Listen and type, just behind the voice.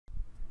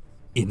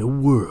In a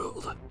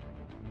world,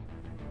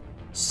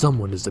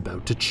 someone is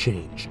about to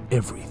change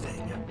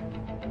everything.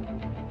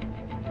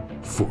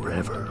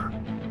 Forever.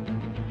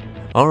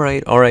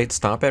 Alright,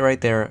 stop it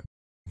right there.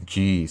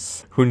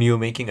 Jeez, who knew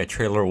making a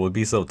trailer would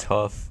be so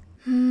tough?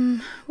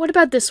 What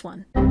about this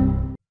one?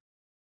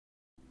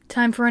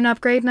 Time for an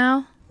upgrade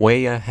now?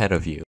 Way ahead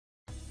of you.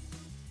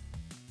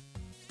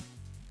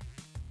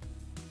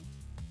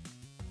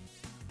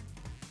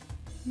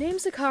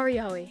 Name's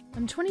Akari.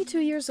 I'm 22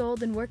 years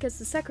old and work as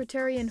the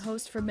secretary and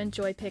host for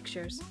Mintjoy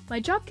Pictures. My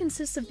job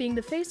consists of being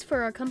the face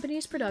for our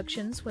company's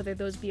productions, whether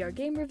those be our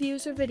game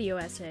reviews or video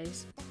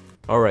essays.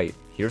 Alright,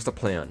 here's the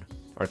plan.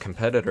 Our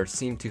competitors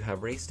seem to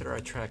have raised their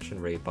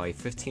attraction rate by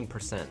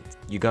 15%.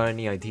 You got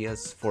any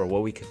ideas for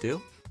what we could do?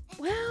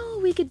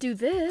 Well, we could do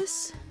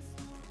this.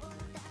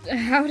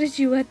 How did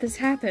you let this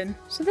happen?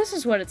 So this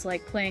is what it's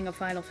like playing a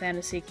Final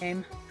Fantasy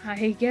game.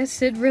 I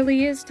guess it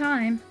really is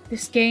time.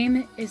 This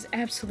game is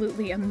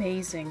absolutely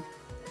amazing.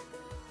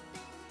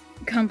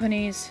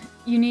 Companies,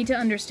 you need to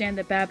understand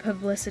that bad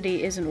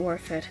publicity isn't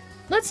worth it.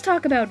 Let's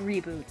talk about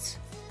reboots.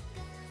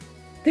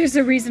 There's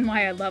a reason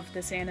why I love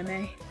this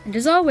anime. And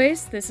as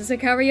always, this is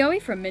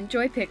Akari from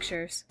Mintjoy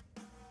Pictures.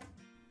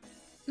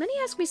 Many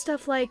ask me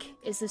stuff like,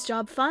 is this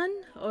job fun?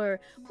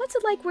 Or, what's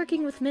it like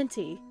working with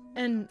Minty?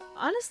 And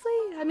honestly,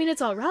 I mean,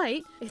 it's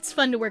alright. It's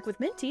fun to work with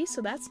Minty,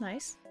 so that's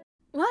nice.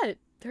 What?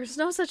 There's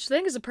no such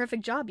thing as a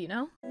perfect job, you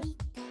know?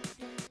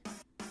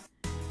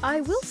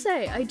 I will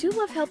say, I do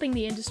love helping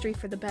the industry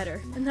for the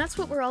better, and that's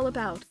what we're all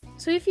about.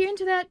 So if you're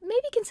into that,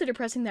 maybe consider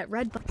pressing that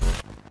red button.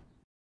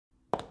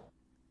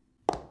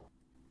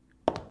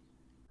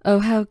 Oh,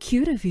 how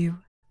cute of you.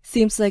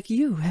 Seems like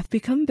you have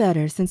become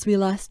better since we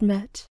last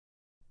met.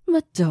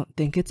 But don't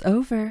think it's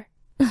over.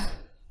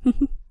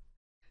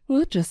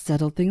 We'll just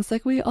settle things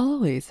like we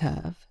always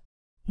have.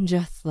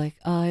 Just like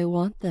I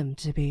want them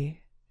to be.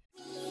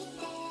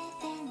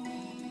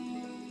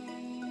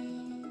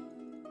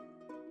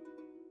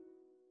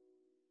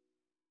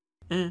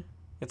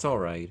 It's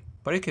alright,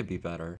 but it could be better.